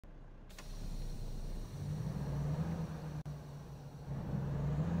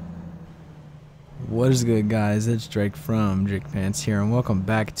What is good, guys? It's Drake from Drake Pants here, and welcome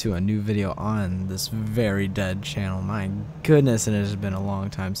back to a new video on this very dead channel. My goodness, and it has been a long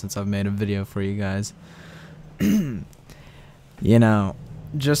time since I've made a video for you guys. You know,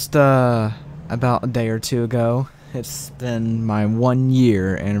 just about a day or two ago, it's been my 1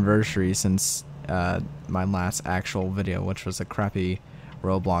 year anniversary since my last actual video, which was a crappy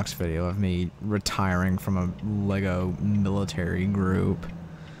Roblox video of me retiring from a Lego military group.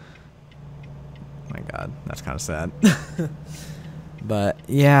 My god, that's kind of sad. But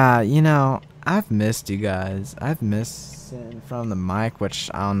yeah, you know, I've missed you guys. I've missed sitting from the mic, which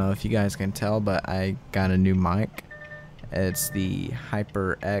I don't know if you guys can tell, but I got a new mic. It's the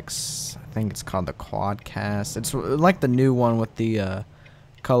HyperX. I think it's called the Quadcast. It's like the new one with the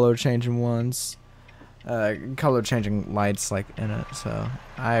color changing ones, color changing lights like in it. So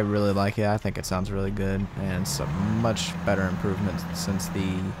I really like it. I think it sounds really good, and it's a much better improvement since the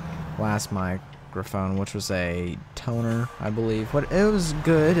last microphone, which was a toner, I believe. It was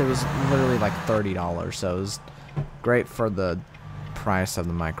good. It was literally like $30, so it was great for the price of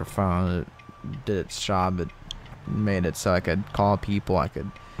the microphone. It did its job. It made it so I could call people, I could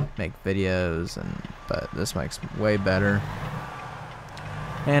make videos, but this mic's way better.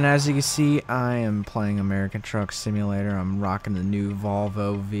 And as you can see, I am playing American Truck Simulator. I'm rocking the new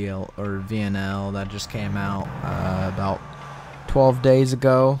Volvo VNL that just came out about 12 days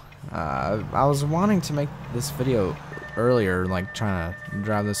ago. I was wanting to make this video earlier, like trying to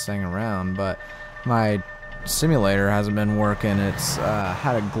drive this thing around, but my simulator hasn't been working. It's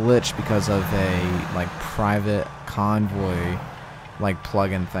had a glitch because of a like private convoy like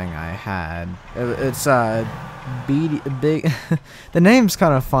plugin thing I had. It's big. The name's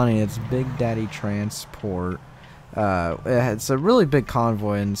kind of funny. It's Big Daddy Transport. It's a really big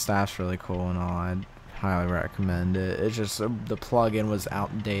convoy, and the staff's really cool and all. I'd highly recommend it. It's just the plugin was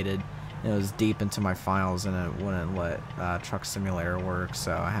outdated. It was deep into my files, and it wouldn't let Truck Simulator work.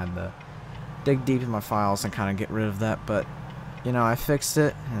 So I had to dig deep in my files and kind of get rid of that. But you know, I fixed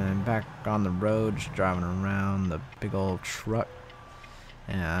it, and I'm back on the road, just driving around the big old truck.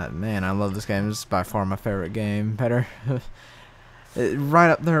 And man, I love this game. This is by far my favorite game. Right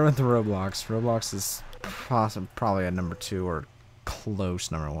up there with the Roblox. Roblox is probably a number 2 or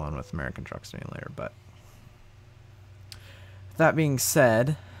close number 1 with American Truck Simulator. But that being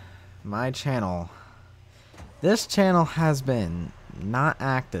said, my channel, this channel has been not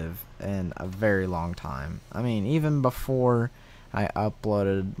active in a very long time. I mean, even before I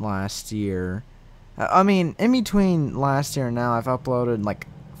uploaded last year, I mean, in between last year and now, I've uploaded like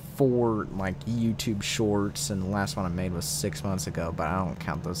 4 like YouTube shorts, and the last one I made was 6 months ago, but I don't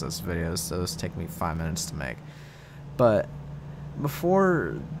count those as videos, so those take me 5 minutes to make. But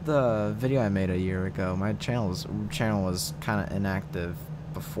before the video I made a year ago, my channel was kind of inactive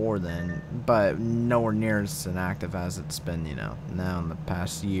before then, but nowhere near as inactive as it's been, you know, now in the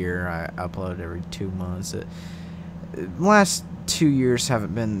past year. I upload every 2 months. Last 2 years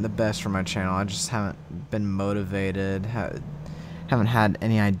haven't been the best for my channel. I just haven't been motivated, haven't had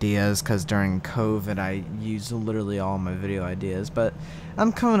any ideas, because during COVID I used literally all my video ideas. But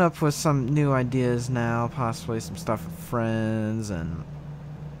I'm coming up with some new ideas now, possibly some stuff with friends and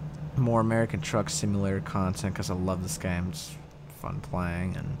more American Truck Simulator content, because I love this game. It's fun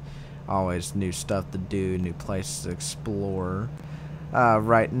playing, and always new stuff to do, new places to explore.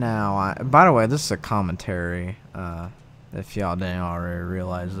 Right now, by the way, this is a commentary, if y'all didn't already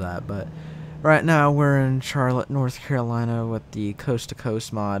realize that, but right now we're in Charlotte, North Carolina with the Coast to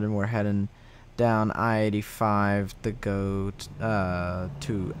Coast mod, and we're heading down I-85 to go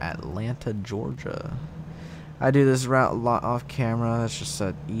to Atlanta, Georgia. I do this route a lot off camera. It's just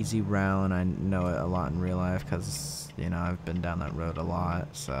an easy route, and I know it a lot in real life because, you know, I've been down that road a lot.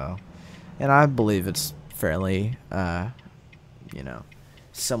 So, and I believe it's fairly, you know,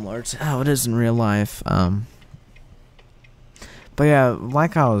 similar to how it is in real life. But yeah,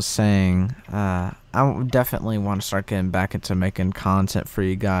 like I was saying, I definitely want to start getting back into making content for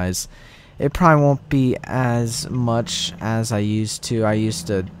you guys. It probably won't be as much as I used to. I used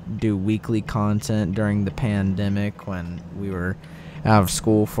to do weekly content during the pandemic when we were out of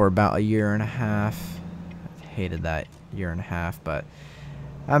school for about a year and a half. I hated that year and a half, but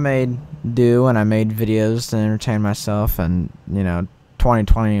I made do, and I made videos to entertain myself, and you know,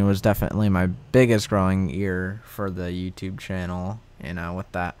 2020 was definitely my biggest growing year for the YouTube channel, you know,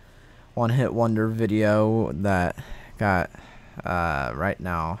 with that one-hit wonder video that got right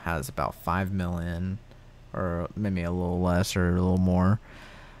now has about 5 million, or maybe a little less or a little more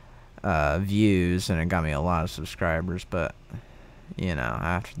views, and it got me a lot of subscribers. But you know,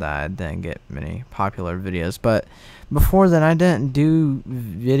 after that I didn't get many popular videos. But before then, I didn't do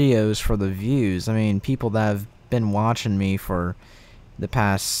videos for the views. I mean, people that have been watching me for the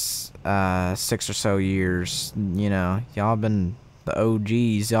past 6 or so years, you know, y'all been the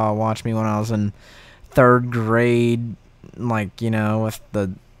OGs. Y'all watched me when I was in 3rd grade, like, you know, with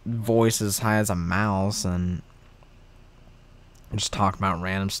the voice as high as a mouse, and just talk about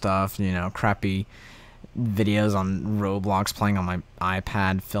random stuff, you know, crappy videos on Roblox, playing on my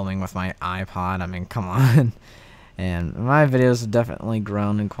iPad, filming with my iPod. I mean, come on. And my videos have definitely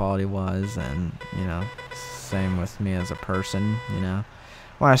grown in quality-wise, and, you know, same with me as a person, you know.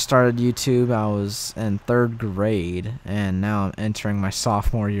 When I started YouTube, I was in 3rd grade, and now I'm entering my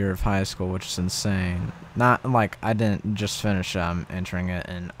sophomore year of high school, which is insane. Not like I didn't just finish entering it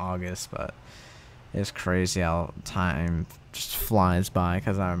in August, but it's crazy how time just flies by,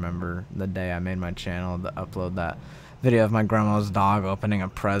 because I remember the day I made my channel to upload that video of my grandma's dog opening a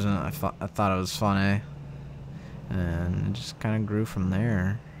present. I thought it was funny, and it just kind of grew from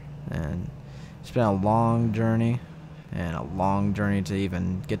there. And it's been a long journey, and a long journey to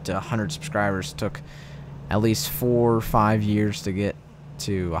even get to 100 subscribers. It took at least 4 or 5 years to get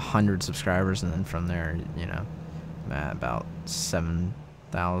to 100 subscribers, and then from there, you know, I'm at about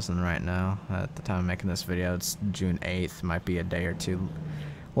 7,000 right now. At the time of making this video, it's June 8th. Might be a day or two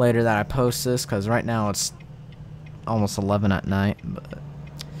later that I post this, because right now it's almost 11 at night. But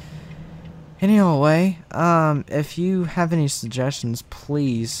anyway, if you have any suggestions,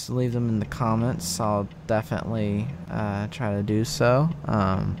 please leave them in the comments. I'll definitely try to do so.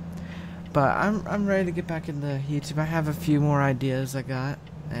 But I'm ready to get back into YouTube. I have a few more ideas I got,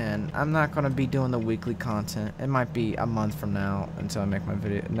 and I'm not gonna be doing the weekly content. It might be a month from now until I make my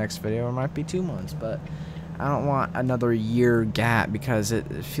next video, or it might be 2 months. But I don't want another year gap, because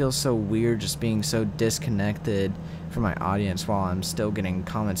it feels so weird just being so disconnected from my audience while I'm still getting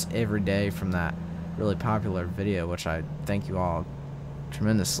comments every day from that really popular video, which I thank you all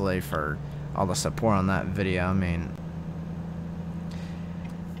tremendously for all the support on that video. I mean,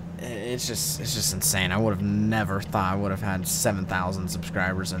 it's just insane. I would have never thought I would have had 7,000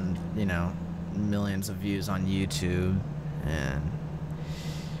 subscribers and, you know, millions of views on YouTube. And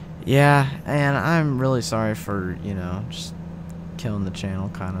yeah, and I'm really sorry for, you know, just killing the channel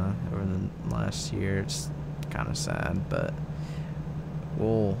kind of over the last year. It's kind of sad, but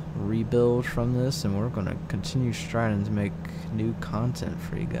we'll rebuild from this, and we're going to continue striving to make new content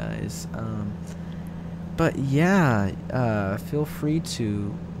for you guys. But yeah, feel free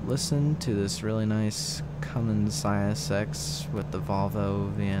to listen to this really nice Cummins ISX with the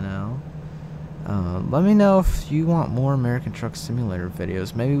Volvo VNL. Let me know if you want more American Truck Simulator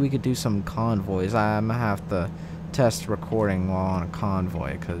videos. Maybe we could do some convoys. I'm gonna have to test recording while on a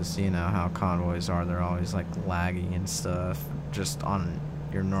convoy, because you know how convoys are. They're always like laggy and stuff, just on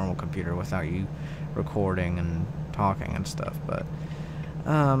your normal computer without you recording and talking and stuff. But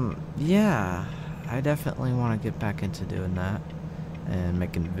yeah, I definitely want to get back into doing that and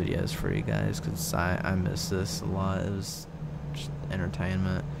making videos for you guys, because I miss this a lot. It was just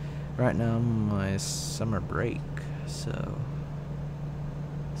entertainment. Right now I'm on my summer break, so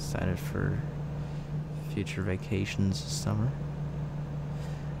excited for future vacations this summer.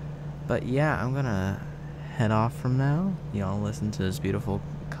 But yeah, I'm gonna head off from now. Y'all listen to this beautiful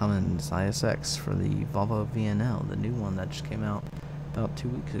Cummins ISX for the Volvo VNL, the new one that just came out about 2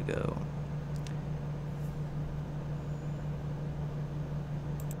 weeks ago.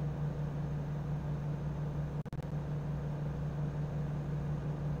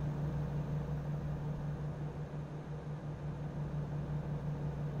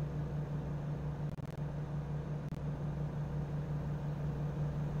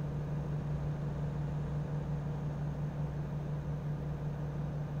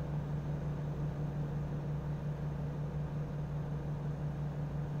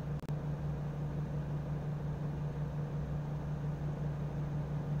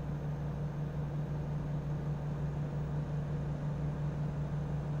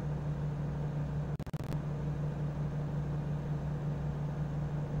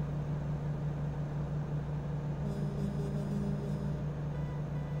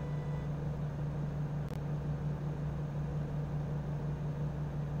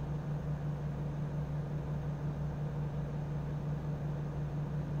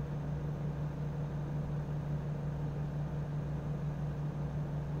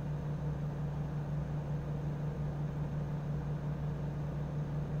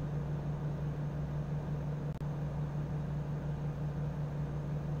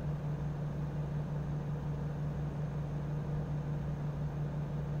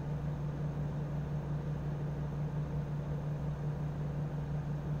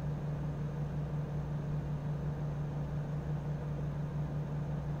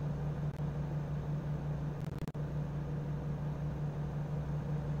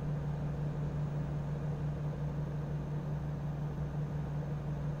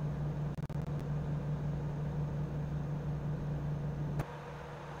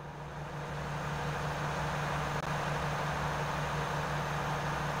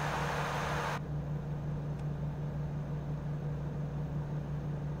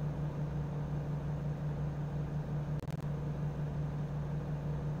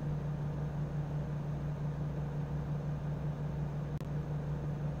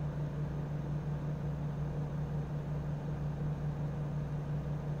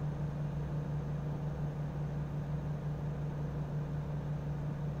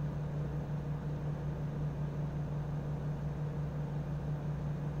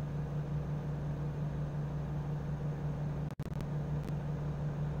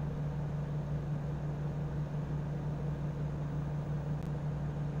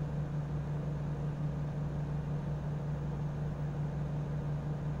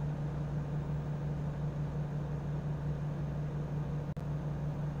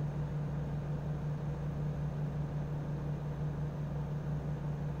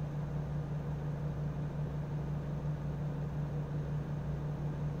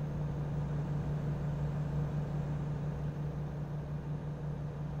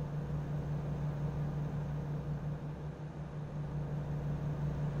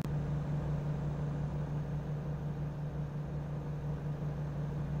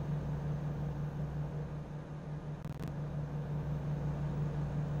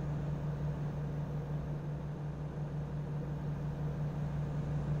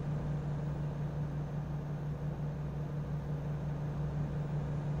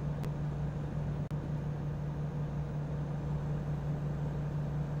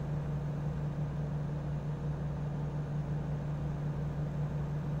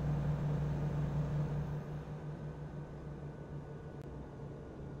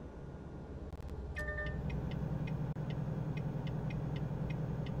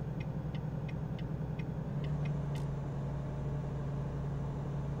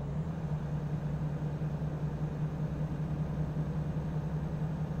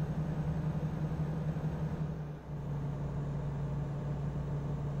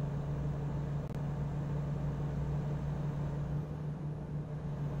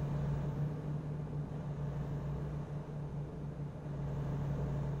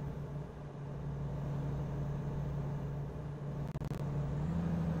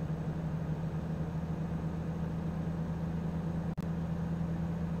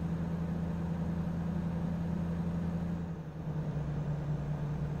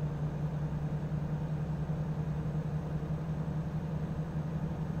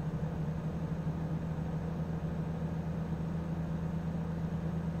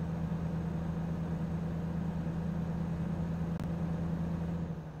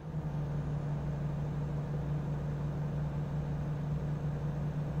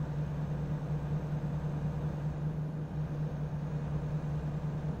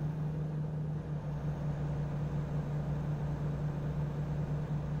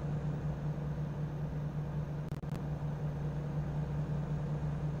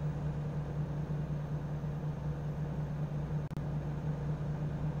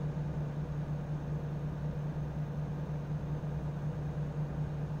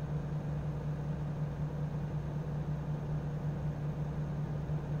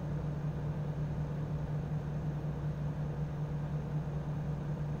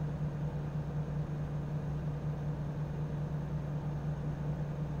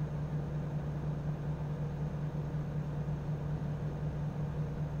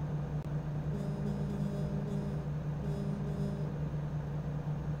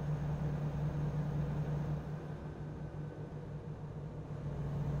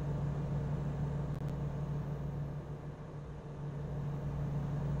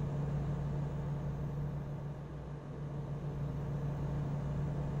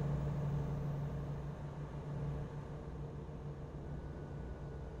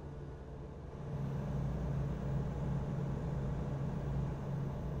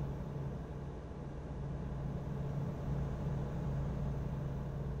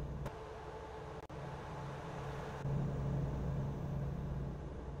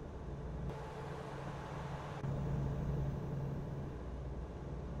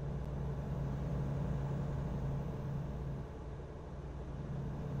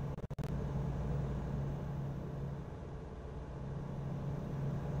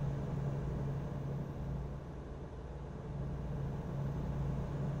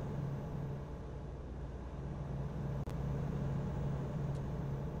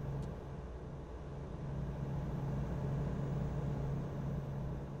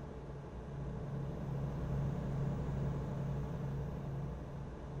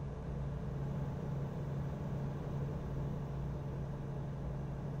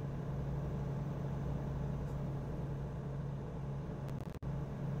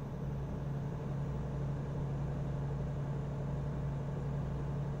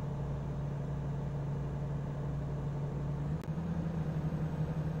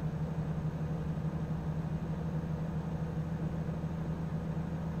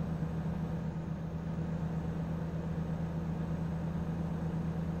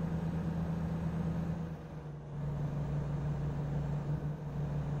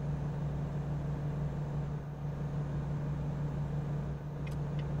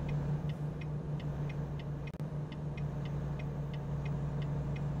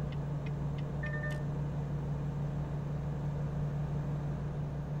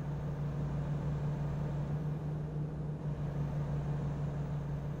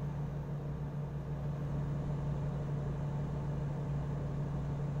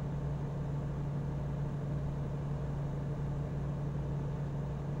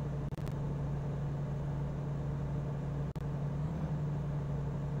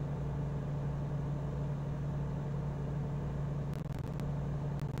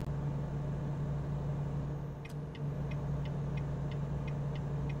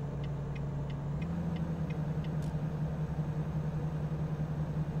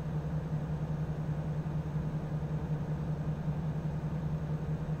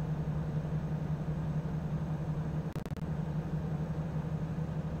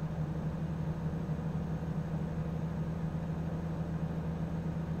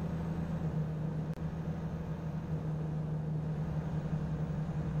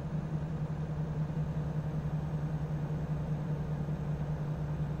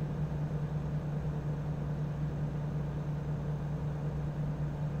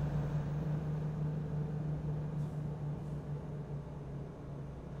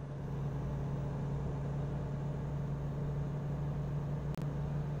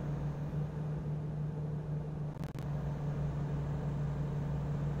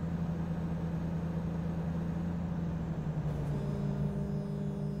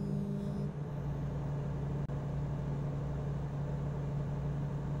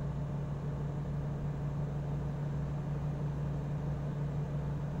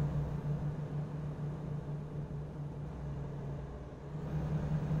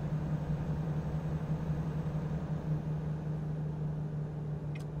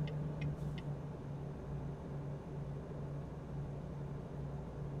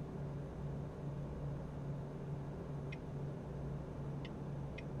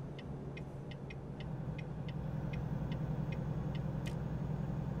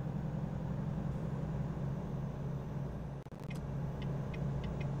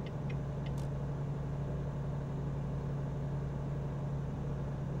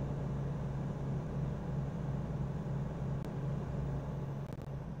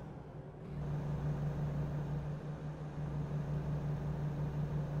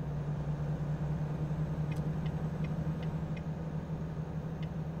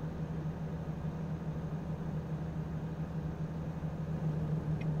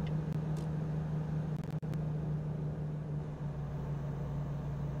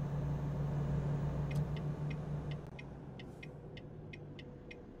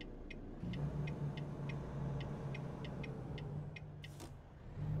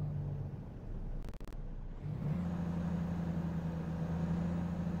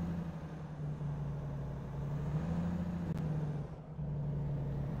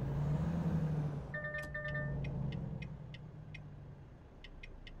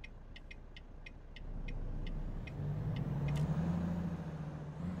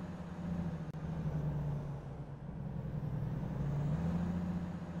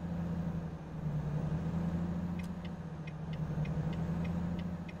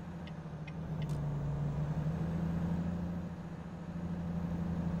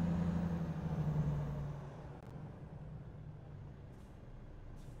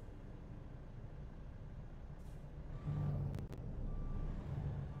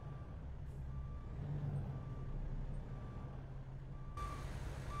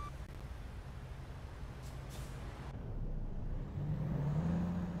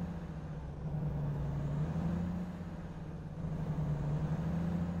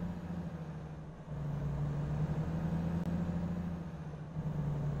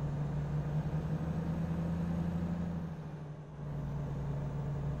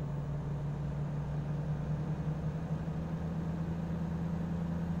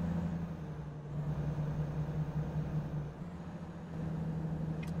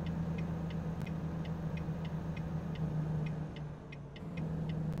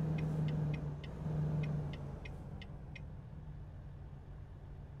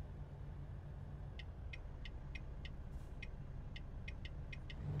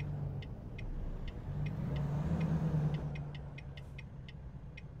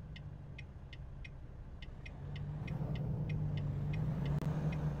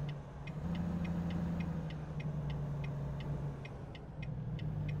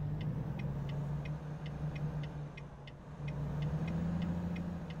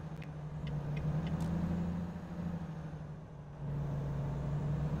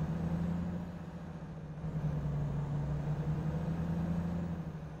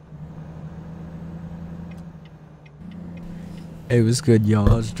 Hey, what's good,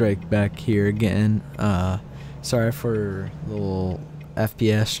 y'all? It's Drake back here again. Sorry for little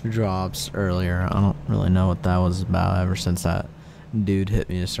FPS drops earlier. I don't really know what that was about ever since that dude hit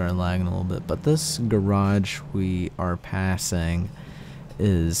me. It started lagging a little bit. But this garage we are passing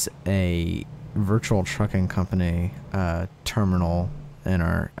is a virtual trucking company terminal in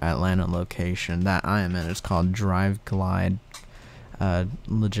our Atlanta location that I am in. It's called DriveGlide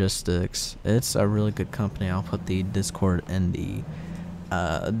Logistics. It's a really good company. I'll put the Discord in the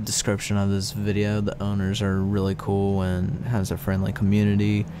description of this video. The owners are really cool and has a friendly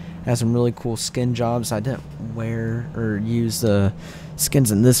community. Has some really cool skin jobs. I didn't wear or use the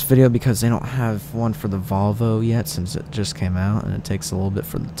skins in this video because they don't have one for the Volvo yet, since it just came out and it takes a little bit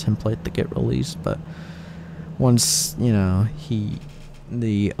for the template to get released. But once, you know,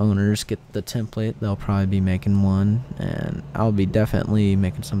 the owners get the template, they'll probably be making one, and I'll be definitely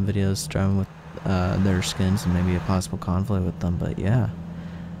making some videos driving with their skins and maybe a possible conflict with them. But yeah,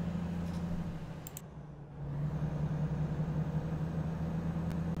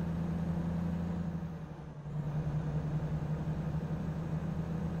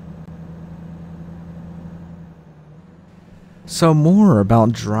 so more about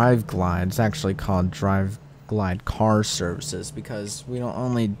DriveGlide. It's actually called DriveGlide Car Services because we don't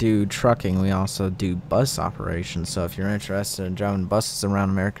only do trucking, we also do bus operations. So if you're interested in driving buses around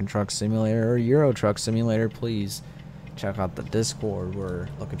American Truck Simulator or Euro Truck Simulator, please check out the Discord. We're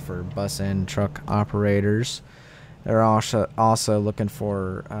looking for bus and truck operators. They're also looking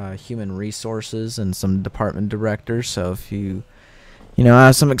for human resources and some department directors. So if you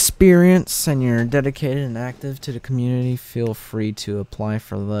have some experience and you're dedicated and active to the community, feel free to apply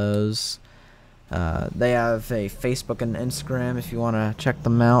for those. They have a Facebook and Instagram if you want to check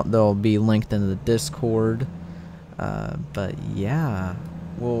them out. They'll be linked in the Discord. But yeah,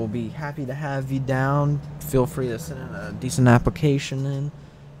 we'll be happy to have you down. Feel free to send in a decent application in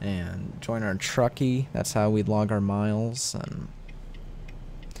and join our truckie. That's how we log our miles. And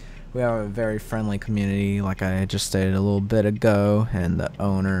we have a very friendly community, like I just stated a little bit ago. And the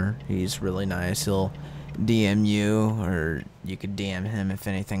owner, he's really nice. He'll DM you, or you could DM him if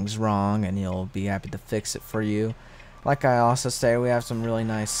anything's wrong, and he'll be happy to fix it for you. Like I also say, we have some really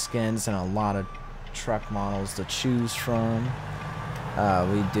nice skins and a lot of truck models to choose from.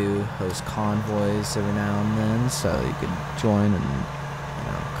 We do host convoys every now and then, so you could join and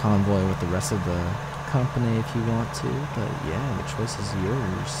convoy with the rest of the company if you want to. But yeah, the choice is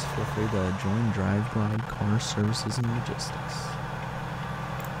yours. Feel free to join DriveGlide Car Services and Logistics.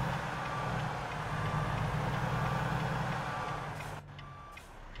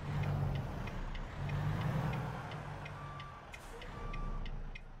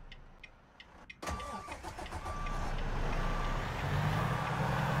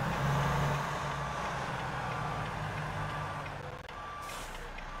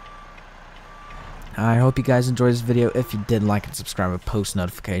 I hope you guys enjoyed this video. If you did, like and subscribe with post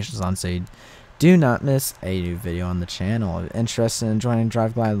notifications on so you do not miss a new video on the channel. If you're interested in joining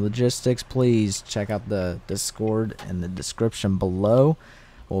DriveGlide Logistics, please check out the Discord in the description below.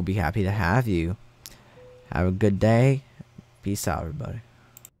 We'll be happy to have you. Have a good day. Peace out, everybody.